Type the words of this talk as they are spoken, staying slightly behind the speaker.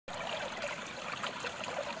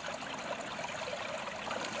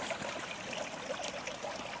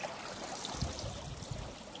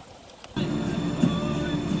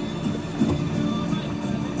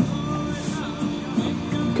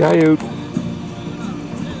Coyote.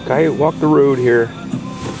 Coyote walked the road here,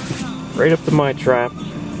 right up to my trap.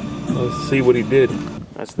 Let's see what he did.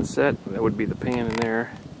 That's the set. That would be the pan in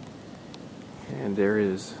there. And there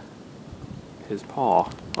is his paw.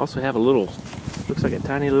 Also have a little, looks like a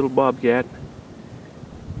tiny little bobcat.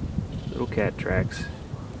 Little cat tracks.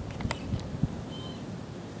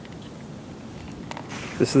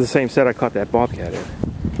 This is the same set I caught that bobcat in.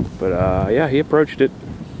 But yeah, he approached it,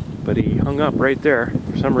 but he hung up right there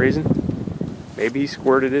for some reason. Maybe he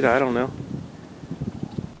squirted it, I don't know.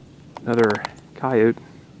 Another coyote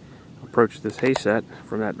approached this hay set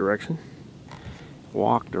from that direction.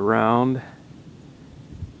 Walked around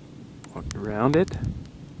it.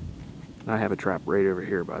 And I have a trap right over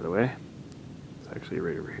here, by the way. It's actually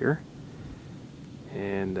right over here.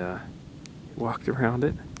 And he walked around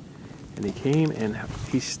it, and he came and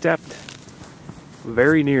he stepped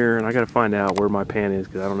very near, and I gotta find out where my pan is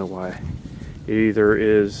because I don't know why. It either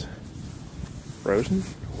is frozen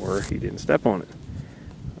or he didn't step on it.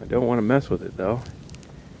 I don't want to mess with it though.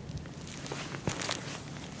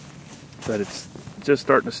 But it's just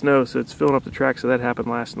starting to snow, so it's filling up the track, so that happened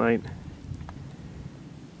last night.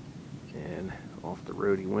 And off the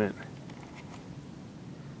road he went.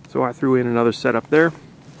 So I threw in another set up there.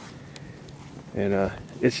 And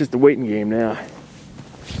it's just a waiting game now.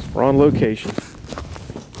 We're on location.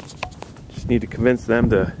 Just need to convince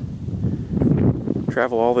them to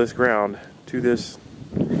travel all this ground to this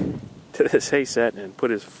hay set and put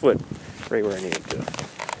his foot right where I need him to.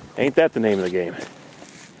 Ain't that the name of the game?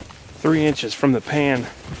 3 inches from the pan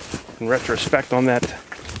in retrospect on that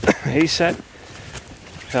hay set.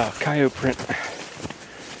 Coyote print.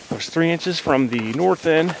 It was 3 inches from the north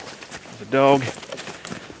end of the dog.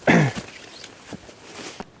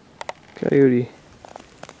 Coyote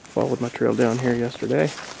followed my trail down here yesterday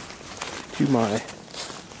to my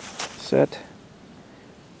set.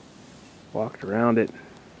 Walked around it,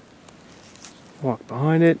 walked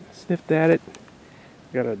behind it, sniffed at it.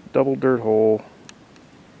 Got a double dirt hole,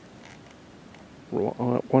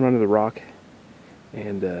 one under the rock,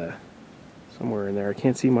 and somewhere in there. I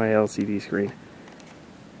can't see my LCD screen.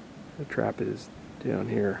 The trap is down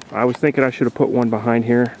here. I was thinking I should have put one behind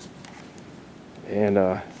here,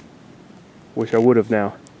 and wish I would have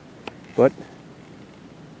now. But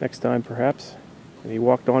next time perhaps. And he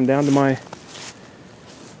walked on down to my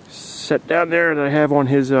set down there that I have on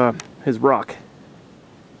his rock.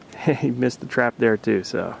 He missed the trap there too,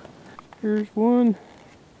 so. Here's one.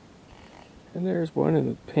 And there's one, and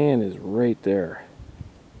the pan is right there.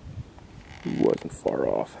 He wasn't far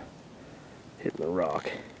off. Hitting the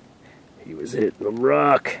rock. He was hitting the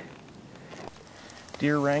rock.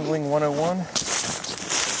 Deer wrangling 101.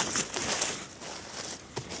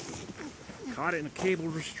 Caught it in a cable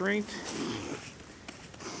restraint.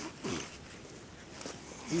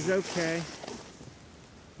 He's okay.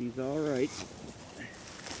 He's all right.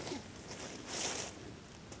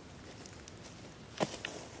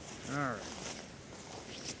 All right.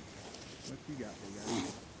 What you got, big guy?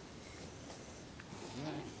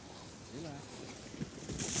 Relax. Relax.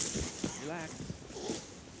 Relax.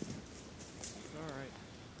 It's all right.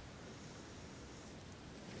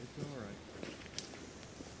 It's all right.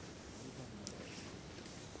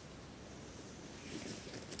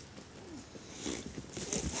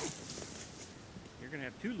 You're gonna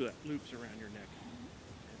have 2 loops around your neck.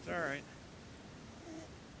 It's all right.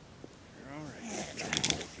 You're all right.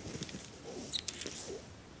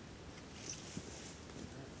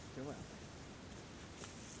 Chill out.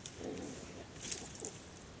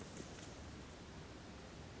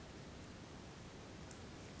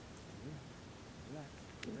 Relax.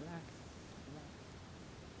 Relax. Relax.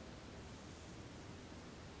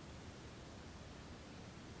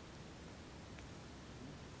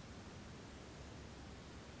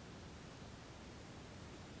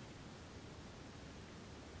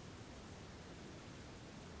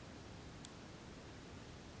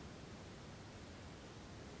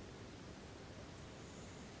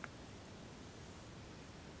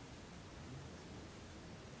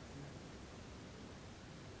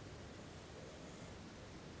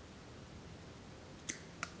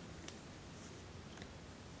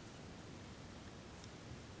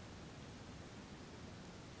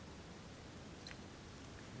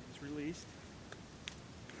 Released.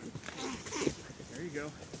 There you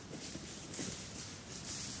go.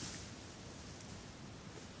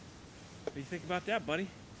 What do you think about that, buddy?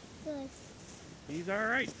 Good. He's all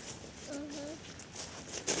right.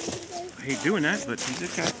 I hate doing that, but he's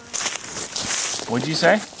okay. What'd you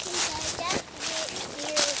say?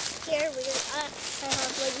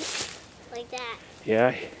 Like that.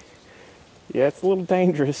 Yeah. Yeah, it's a little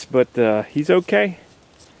dangerous, but he's okay.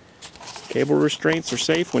 Cable restraints are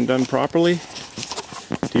safe when done properly.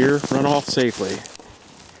 Deer run off safely.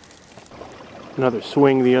 Another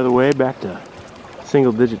swing the other way, back to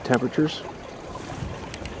single-digit temperatures.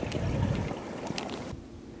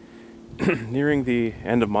 Nearing the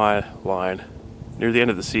end of my line, near the end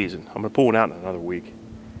of the season. I'm going to pull one out in another week.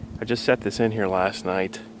 I just set this in here last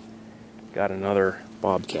night. Got another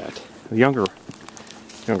Bobcat. A younger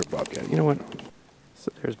Bobcat. You know what?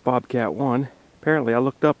 So there's Bobcat 1. Apparently I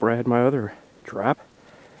looked up where I had my other trap,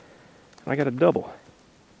 and I got a double.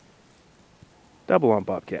 Double on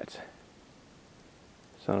Bobcats.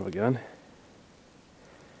 Son of a gun.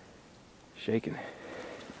 Shaking.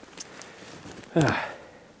 It's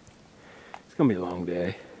gonna be a long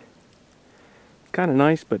day. Kind of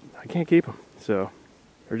nice, but I can't keep them, so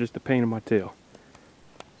they're just a pain in my tail.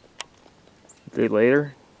 A day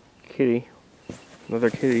later, kitty, another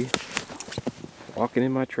kitty, walking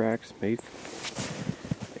in my tracks, making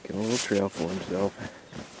a little trail for himself.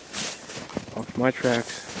 Off my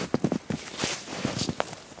tracks.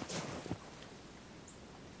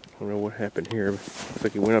 I don't know what happened here. Looks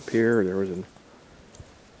like he went up here, or there was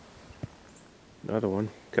another one.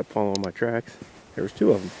 Kept following my tracks. There was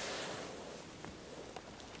two of them.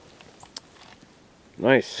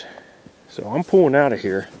 Nice. So I'm pulling out of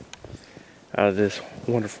here, out of this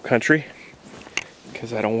wonderful country,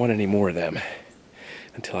 because I don't want any more of them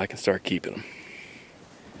until I can start keeping them.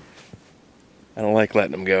 I don't like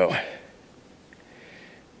letting them go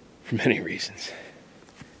for many reasons.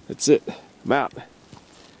 That's it. I'm out.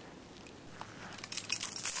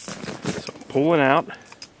 So I'm pulling out.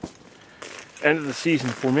 End of the season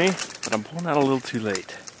for me, but I'm pulling out a little too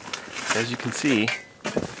late. As you can see,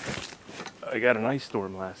 I got an ice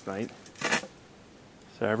storm last night.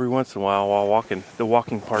 So every once in a while walking the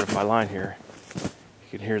walking part of my line here,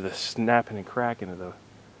 you can hear the snapping and cracking of the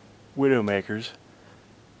widowmakers.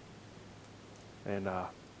 And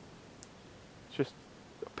it's just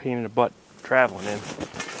a pain in the butt traveling in.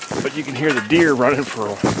 But you can hear the deer running for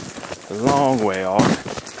a long way off.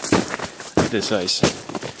 Look at this ice.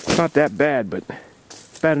 It's not that bad, but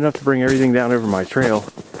it's bad enough to bring everything down over my trail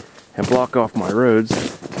and block off my roads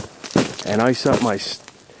and ice up my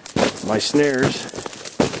snares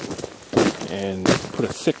and put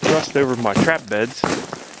a thick crust over my trap beds.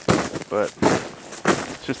 But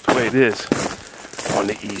it's just the way it is on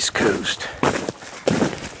the East Coast.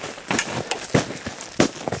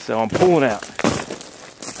 So I'm pulling out.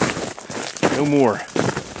 No more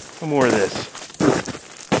of this.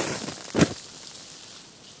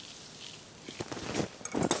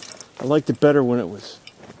 I liked it better when it was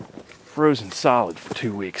frozen solid for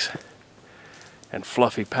 2 weeks and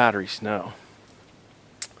fluffy, powdery snow.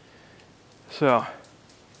 So let's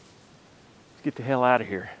get the hell out of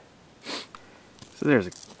here. So there's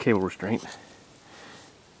a cable restraint.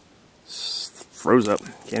 Froze up.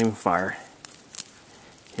 Can't even fire.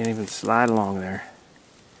 Can't even slide along there.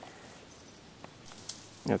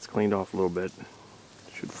 That's cleaned off a little bit.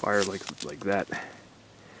 Should fire like that.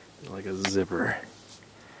 Like a zipper.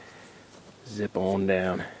 Zip on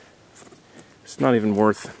down. It's not even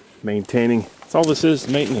worth maintaining. That's all this is,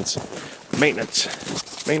 maintenance.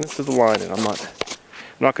 Maintenance of the line, and I'm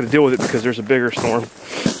not going to deal with it because there's a bigger storm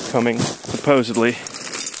coming, supposedly,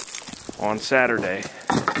 on Saturday.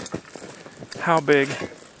 How big?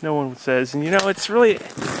 No one says. And you know, it's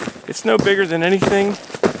no bigger than anything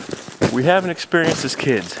we haven't experienced as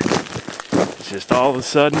kids. It's just all of a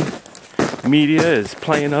sudden, media is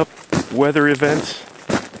playing up weather events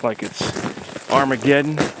like it's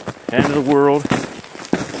Armageddon, end of the world.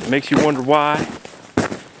 It makes you wonder why.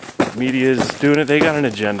 Media is doing it. They got an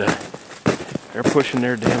agenda. They're pushing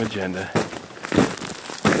their damn agenda.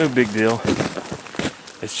 No big deal.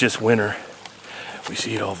 It's just winter. We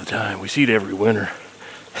see it all the time. We see it every winter.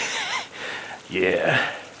 Yeah.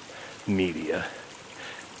 Media.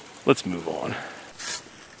 Let's move on.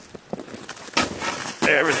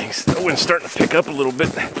 The wind's starting to pick up a little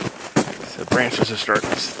bit. The branches are starting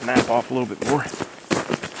to snap off a little bit more.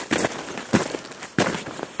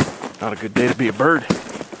 Not a good day to be a bird.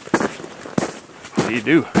 What do you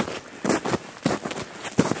do?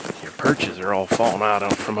 Your perches are all falling out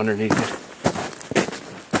from underneath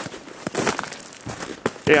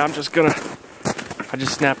you. Yeah, I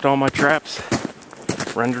just snapped all my traps,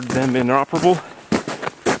 rendered them inoperable,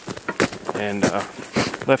 and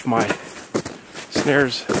left my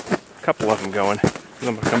snares, a couple of them going. I'm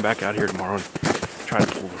going to come back out here tomorrow and try to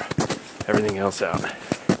pull everything else out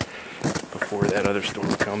before that other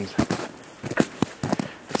storm comes.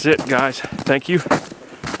 That's it, guys. Thank you.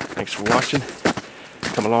 Thanks for watching.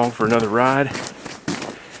 Come along for another ride.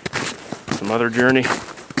 Some other journey.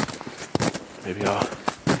 Maybe I'll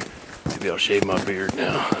do Maybe I'll shave my beard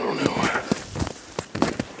now. I don't know.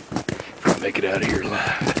 If I make it out of here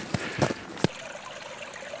alive.